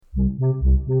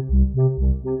Hello,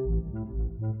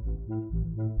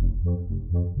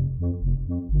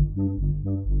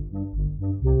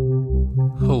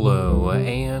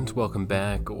 and welcome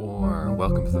back, or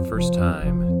welcome for the first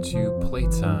time, to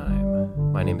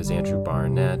Playtime. My name is Andrew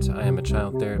Barnett. I am a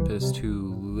child therapist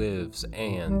who lives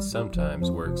and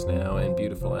sometimes works now in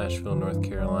beautiful Asheville, North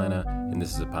Carolina, and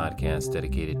this is a podcast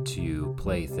dedicated to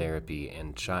play therapy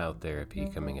and child therapy,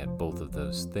 coming at both of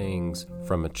those things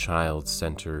from a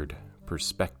child-centered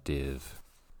perspective.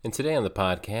 And today on the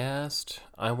podcast,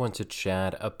 I want to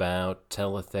chat about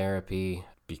teletherapy,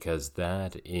 because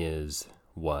that is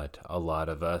what a lot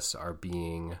of us are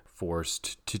being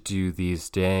forced to do these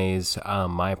days.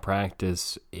 My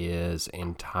practice is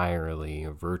entirely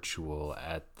virtual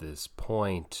at this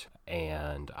point,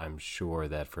 and I'm sure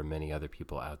that for many other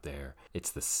people out there,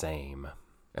 it's the same.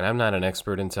 And I'm not an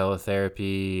expert in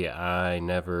teletherapy. I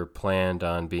never planned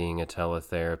on being a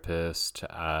teletherapist.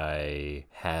 I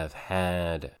have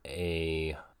had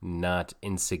a not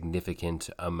insignificant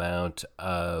amount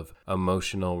of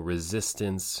emotional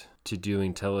resistance to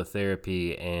doing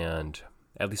teletherapy, and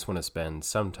at least want to spend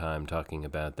some time talking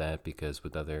about that, because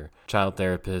with other child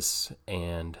therapists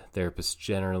and therapists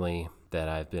generally that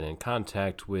I've been in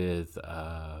contact with,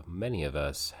 many of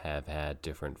us have had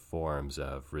different forms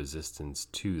of resistance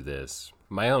to this.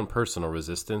 My own personal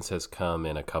resistance has come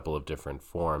in a couple of different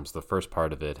forms. The first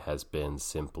part of it has been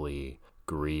simply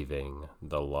grieving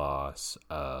the loss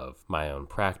of my own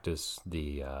practice,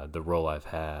 the role I've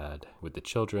had with the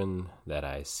children that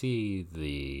I see,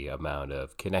 the amount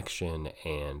of connection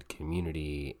and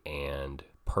community and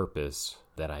purpose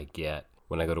that I get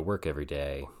when I go to work every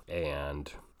day.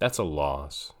 And that's a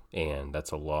loss. And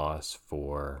that's a loss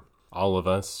for all of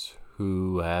us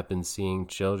who have been seeing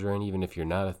children, even if you're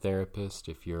not a therapist,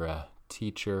 if you're a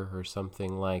teacher or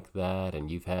something like that, and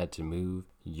you've had to move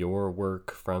your work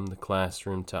from the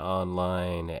classroom to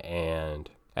online. And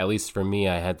at least for me,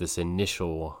 I had this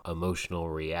initial emotional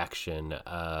reaction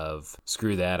of,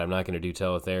 screw that, I'm not going to do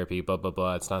teletherapy, blah, blah,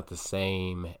 blah, it's not the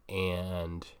same.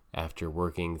 And after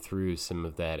working through some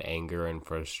of that anger and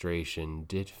frustration,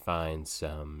 did find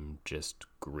some just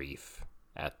grief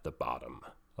at the bottom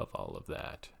of all of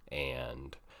that.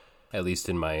 And at least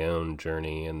in my own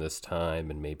journey in this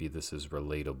time, and maybe this is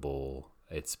relatable,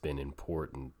 it's been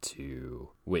important to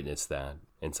witness that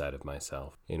inside of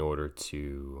myself in order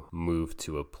to move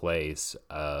to a place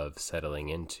of settling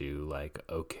into, like,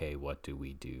 okay, what do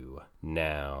we do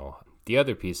now? The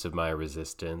other piece of my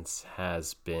resistance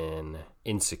has been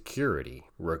insecurity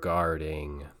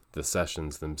regarding the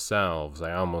sessions themselves.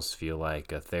 I almost feel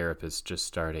like a therapist just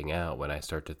starting out when I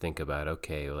start to think about,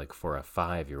 okay, like for a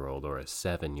 5-year-old or a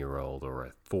 7-year-old or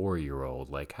a 4-year-old,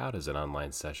 like how does an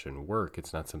online session work?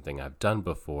 It's not something I've done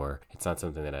before. It's not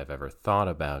something that I've ever thought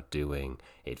about doing.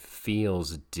 It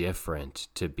feels different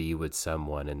to be with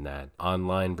someone in that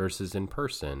online versus in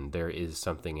person. There is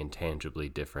something intangibly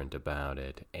different about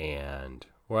it. And,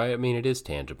 well, I mean, it is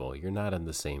tangible. You're not in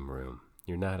the same room.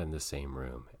 You're not in the same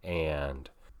room. And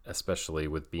especially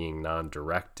with being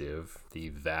non-directive, the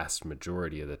vast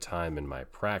majority of the time in my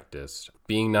practice,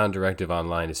 being non-directive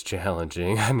online is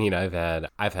challenging. I mean, I've had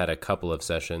a couple of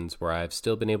sessions where I've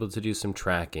still been able to do some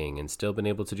tracking and still been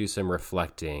able to do some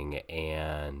reflecting,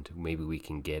 and maybe we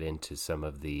can get into some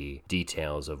of the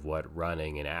details of what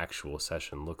running an actual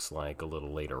session looks like a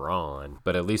little later on.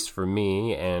 But at least for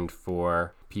me and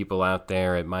for people out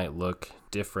there, it might look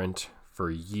different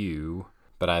for you.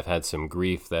 But I've had some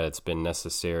grief that it's been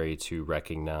necessary to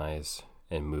recognize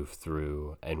and move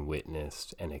through and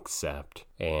witness and accept,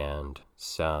 and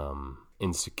some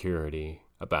insecurity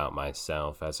about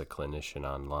myself as a clinician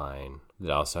online that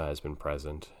also has been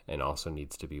present and also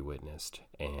needs to be witnessed.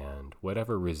 And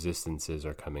whatever resistances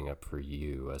are coming up for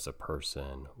you as a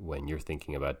person when you're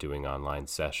thinking about doing online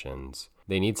sessions,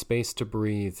 they need space to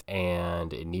breathe,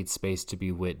 and it needs space to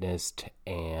be witnessed.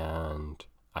 And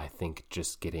I think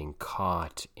just getting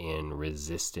caught in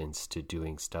resistance to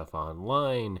doing stuff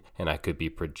online, and I could be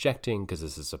projecting because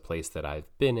this is a place that I've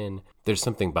been in, there's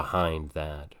something behind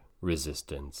that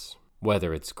resistance,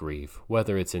 whether it's grief,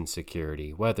 whether it's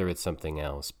insecurity, whether it's something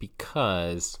else,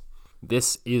 because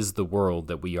this is the world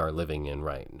that we are living in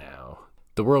right now.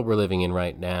 The world we're living in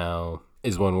right now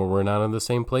is one where we're not in the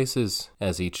same places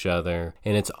as each other,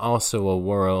 and it's also a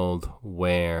world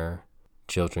where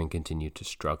children continue to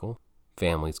struggle.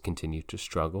 Families continue to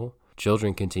struggle.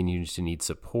 Children continue to need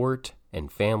support,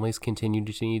 and families continue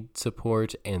to need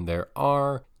support, and there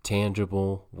are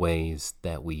tangible ways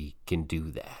that we can do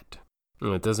that.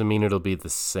 It doesn't mean it'll be the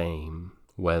same,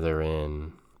 whether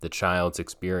in the child's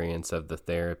experience of the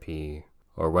therapy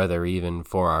or whether even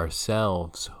for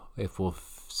ourselves, if we'll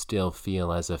still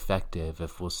feel as effective,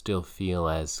 if we'll still feel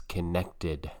as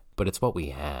connected. But it's what we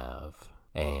have.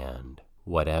 And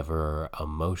whatever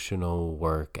emotional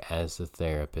work as a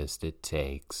therapist it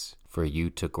takes for you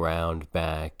to ground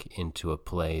back into a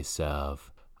place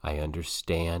of, I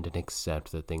understand and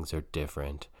accept that things are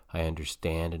different. I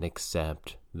understand and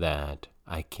accept that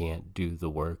I can't do the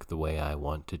work the way I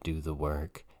want to do the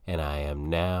work. And I am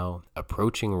now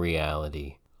approaching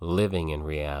reality, living in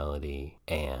reality,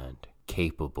 and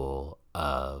capable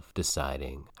of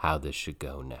deciding how this should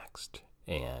go next.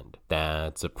 And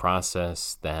that's a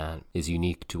process that is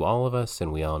unique to all of us,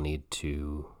 and we all need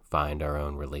to find our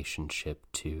own relationship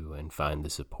to and find the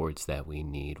supports that we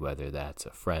need, whether that's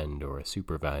a friend or a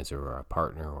supervisor or a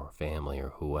partner or family or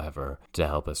whoever, to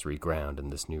help us reground in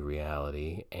this new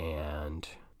reality and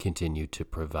continue to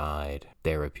provide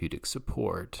therapeutic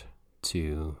support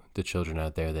to the children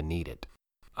out there that need it.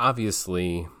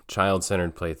 Obviously,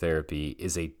 child-centered play therapy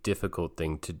is a difficult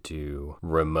thing to do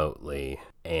remotely,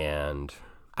 and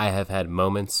I have had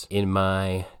moments in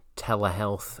my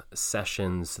telehealth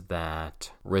sessions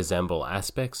that resemble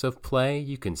aspects of play.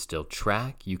 You can still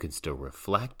track, you can still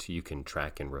reflect, you can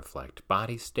track and reflect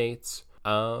body states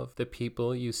of the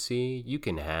people you see. You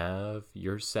can have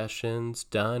your sessions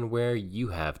done where you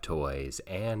have toys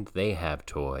and they have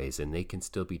toys, and they can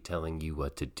still be telling you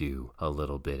what to do a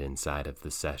little bit inside of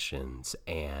the sessions.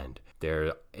 And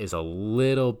there is a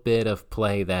little bit of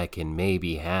play that can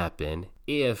maybe happen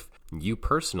if you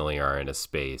personally are in a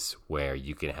space where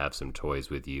you can have some toys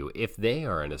with you. If they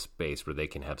are in a space where they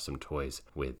can have some toys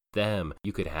with them,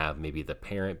 you could have maybe the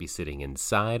parent be sitting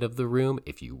inside of the room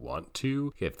if you want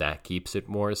to, if that keeps it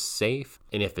more safe.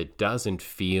 And if it doesn't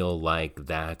feel like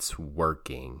that's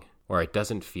working, or it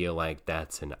doesn't feel like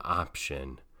that's an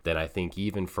option, then I think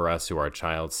even for us who are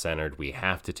child-centered, we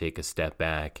have to take a step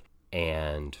back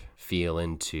and feel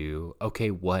into,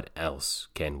 okay, what else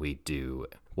can we do?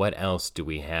 What else do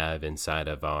we have inside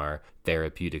of our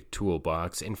therapeutic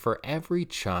toolbox? And for every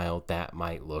child, that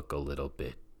might look a little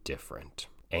bit different.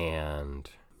 And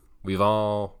we've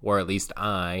all, or at least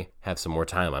I, have some more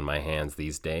time on my hands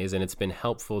these days, and it's been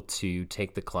helpful to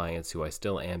take the clients who I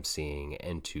still am seeing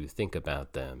and to think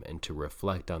about them and to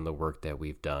reflect on the work that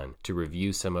we've done, to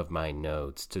review some of my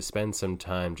notes, to spend some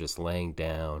time just laying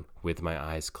down with my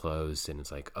eyes closed, and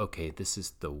it's like, okay, this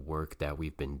is the work that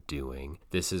we've been doing.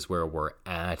 This is where we're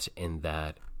at in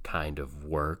that kind of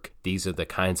work. These are the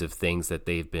kinds of things that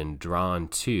they've been drawn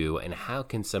to, and how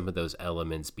can some of those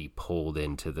elements be pulled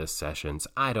into the sessions?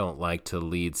 I don't like to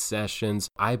lead sessions.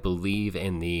 I believe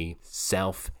in the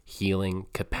self-healing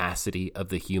capacity of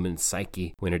the human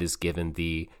psyche when it is given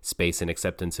the space and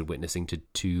acceptance and witnessing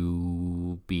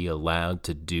to be allowed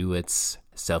to do its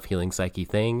self-healing psyche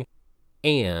thing.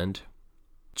 And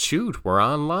shoot, we're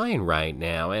online right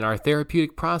now, and our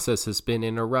therapeutic process has been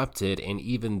interrupted, and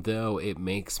even though it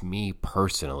makes me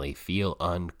personally feel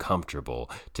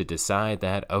uncomfortable to decide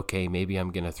that, okay, maybe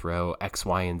I'm going to throw X,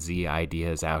 Y, and Z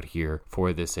ideas out here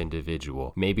for this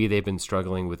individual. Maybe they've been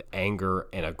struggling with anger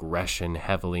and aggression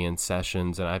heavily in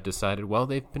sessions, and I've decided, well,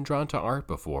 they've been drawn to art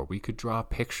before. We could draw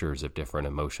pictures of different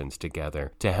emotions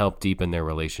together to help deepen their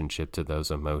relationship to those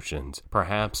emotions.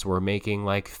 Perhaps we're making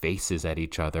like faces at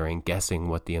each other and guessing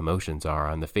what the emotions are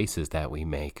on the faces that we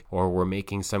make, or we're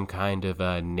making some kind of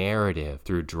a narrative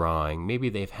through drawing. Maybe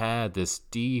they've had this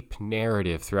deep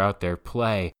narrative throughout their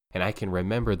play, and I can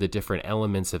remember the different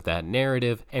elements of that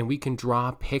narrative, and we can draw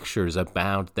pictures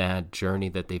about that journey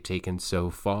that they've taken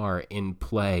so far in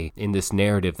play, in this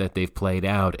narrative that they've played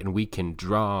out, and we can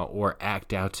draw or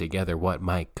act out together what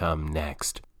might come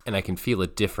next. And I can feel a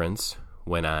difference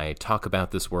when I talk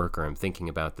about this work or I'm thinking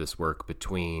about this work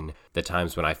between the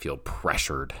times when I feel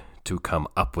pressured to come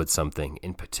up with something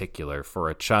in particular for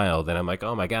a child, and I'm like,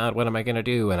 oh my God, what am I going to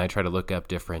do? And I try to look up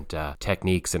different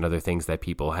techniques and other things that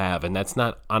people have, and that's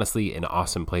not honestly an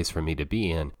awesome place for me to be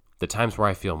in. The times where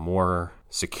I feel more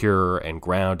secure and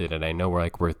grounded and I know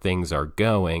where things are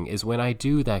going is when I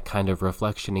do that kind of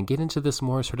reflection and get into this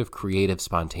more sort of creative,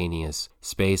 spontaneous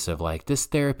space of like, this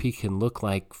therapy can look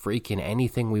like freaking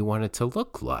anything we want it to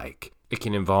look like. It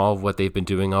can involve what they've been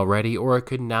doing already, or it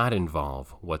could not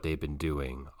involve what they've been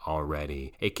doing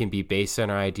already. It can be based on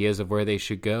our ideas of where they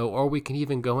should go, or we can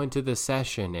even go into the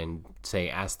session and say,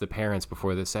 ask the parents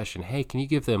before the session, hey, can you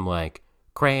give them like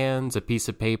crayons, a piece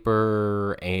of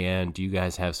paper, and do you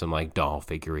guys have some like doll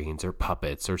figurines or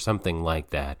puppets or something like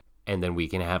that? And then we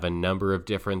can have a number of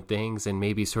different things and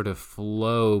maybe sort of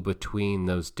flow between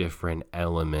those different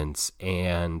elements,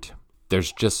 and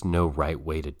there's just no right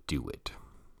way to do it.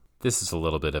 This is a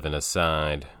little bit of an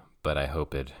aside, but I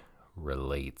hope it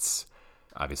relates.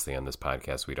 Obviously, on this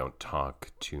podcast, we don't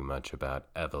talk too much about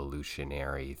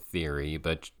evolutionary theory,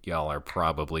 but y'all are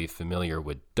probably familiar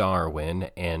with Darwin.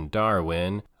 And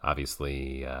Darwin,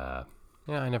 obviously, I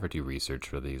never do research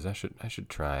for these. I should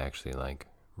try actually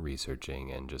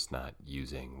researching and just not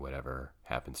using whatever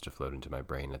happens to float into my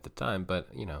brain at the time. But,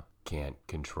 can't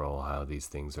control how these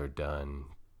things are done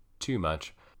too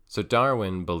much. So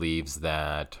Darwin believes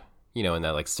that, in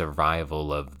that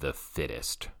survival of the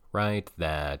fittest, right?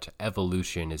 That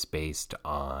evolution is based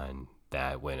on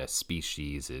that when a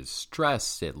species is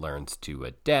stressed, it learns to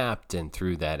adapt, and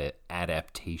through that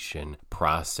adaptation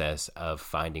process of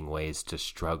finding ways to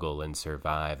struggle and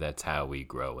survive, that's how we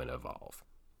grow and evolve,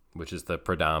 which is the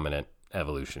predominant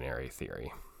evolutionary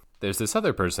theory. There's this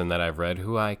other person that I've read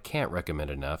who I can't recommend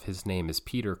enough. His name is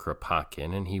Peter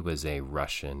Kropotkin, and he was a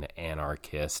Russian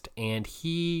anarchist, and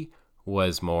he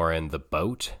was more in the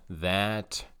boat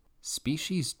that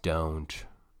species don't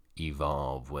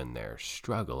evolve when they're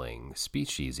struggling.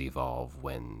 Species evolve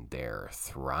when they're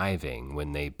thriving,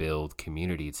 when they build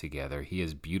community together. He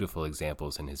has beautiful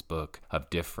examples in his book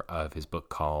of his book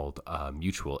called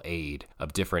Mutual Aid,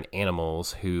 of different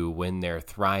animals who, when they're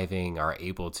thriving, are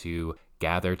able to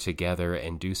gather together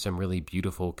and do some really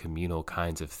beautiful communal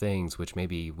kinds of things, which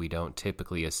maybe we don't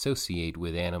typically associate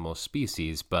with animal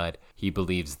species, but he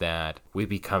believes that we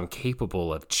become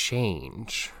capable of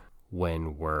change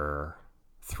when we're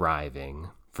thriving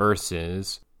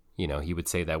versus, he would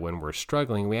say that when we're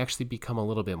struggling, we actually become a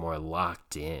little bit more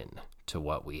locked in to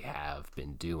what we have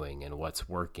been doing and what's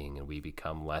working, and we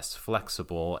become less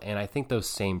flexible. And I think those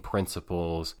same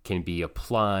principles can be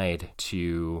applied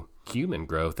to human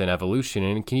growth and evolution,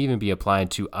 and it can even be applied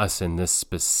to us in this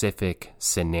specific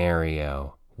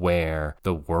scenario where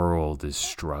the world is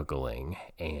struggling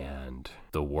and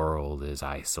the world is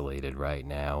isolated right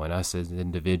now, and us as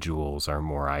individuals are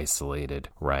more isolated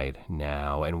right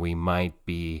now, and we might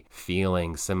be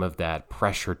feeling some of that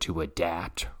pressure to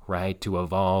adapt, right? To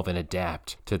evolve and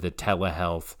adapt to the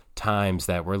telehealth times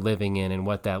that we're living in and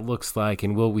what that looks like,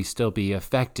 and will we still be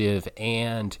effective?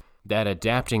 And that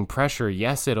adapting pressure,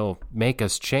 yes, it'll make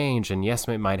us change, and yes,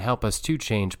 it might help us to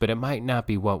change, but it might not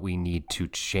be what we need to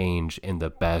change in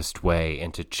the best way,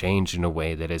 and to change in a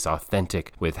way that is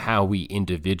authentic with how we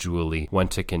individually want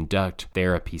to conduct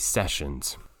therapy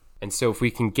sessions. And so if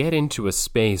we can get into a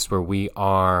space where we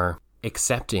are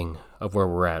accepting of where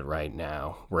we're at right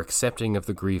now, we're accepting of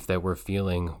the grief that we're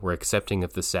feeling, we're accepting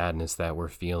of the sadness that we're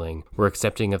feeling, we're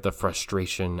accepting of the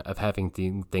frustration of having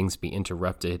things be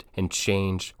interrupted and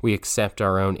changed, we accept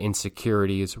our own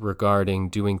insecurities regarding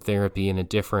doing therapy in a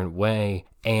different way,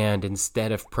 and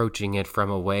instead of approaching it from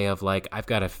a way of I've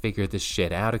got to figure this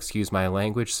shit out, excuse my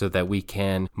language, so that we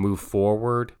can move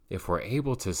forward, if we're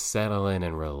able to settle in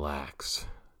and relax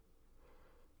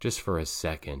just for a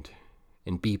second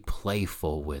and be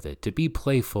playful with it, to be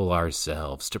playful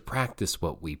ourselves, to practice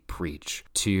what we preach,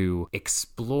 to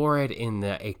explore it in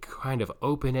a kind of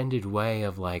open-ended way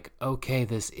of okay,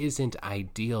 this isn't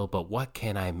ideal, but what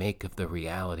can I make of the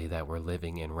reality that we're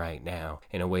living in right now,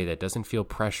 in a way that doesn't feel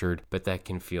pressured, but that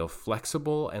can feel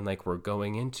flexible and like we're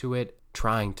going into it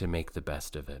trying to make the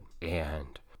best of it,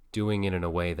 and doing it in a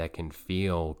way that can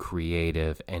feel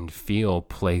creative and feel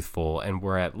playful, and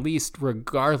where at least,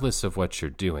 regardless of what you're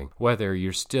doing, whether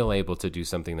you're still able to do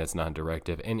something that's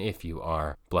non-directive, and if you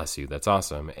are, bless you, that's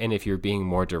awesome, and if you're being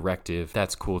more directive,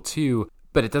 that's cool too,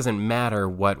 but it doesn't matter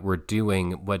what we're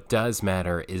doing. What does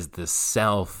matter is the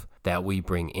self that we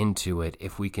bring into it.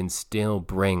 If we can still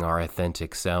bring our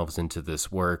authentic selves into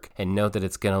this work and know that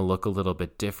it's going to look a little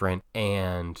bit different,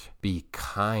 and be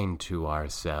kind to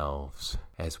ourselves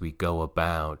as we go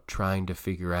about trying to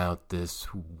figure out this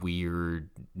weird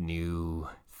new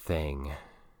thing.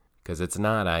 Because it's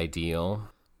not ideal,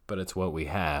 but it's what we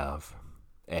have.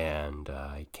 And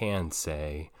I can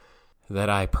say that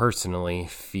I personally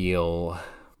feel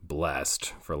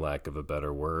blessed, for lack of a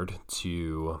better word,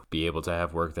 to be able to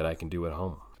have work that I can do at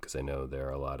home, because I know there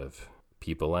are a lot of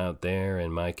people out there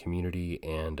in my community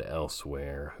and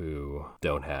elsewhere who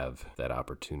don't have that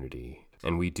opportunity.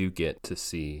 And we do get to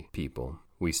see people.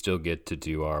 We still get to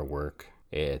do our work.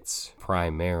 It's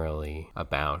primarily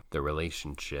about the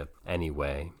relationship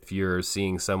anyway. If you're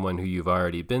seeing someone who you've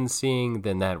already been seeing,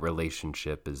 then that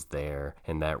relationship is there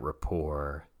and that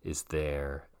rapport is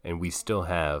there. And we still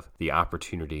have the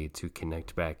opportunity to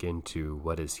connect back into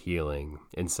what is healing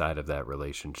inside of that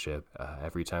relationship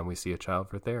every time we see a child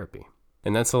for therapy.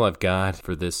 And that's all I've got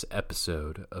for this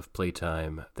episode of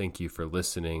Playtime. Thank you for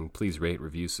listening. Please rate,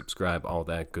 review, subscribe, all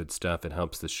that good stuff. It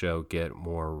helps the show get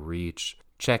more reach.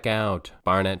 Check out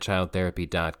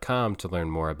barnettchildtherapy.com to learn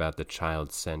more about the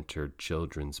child-centered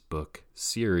children's book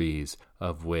series,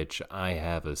 of which I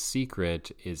Have a Secret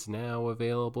is now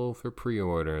available for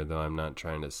pre-order, though I'm not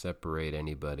trying to separate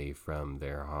anybody from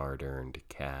their hard-earned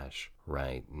cash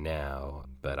right now.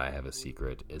 But I Have a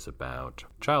Secret is about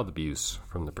child abuse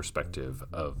from the perspective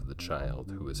of the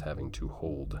child who is having to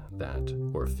hold that,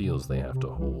 or feels they have to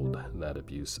hold that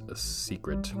abuse a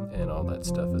secret. And all that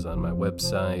stuff is on my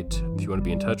website. If you want to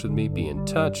be in touch with me, be in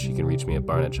touch. You can reach me at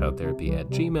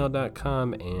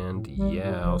barnettchildtherapy@gmail.com. And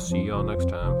yeah, I'll see y'all next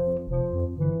time.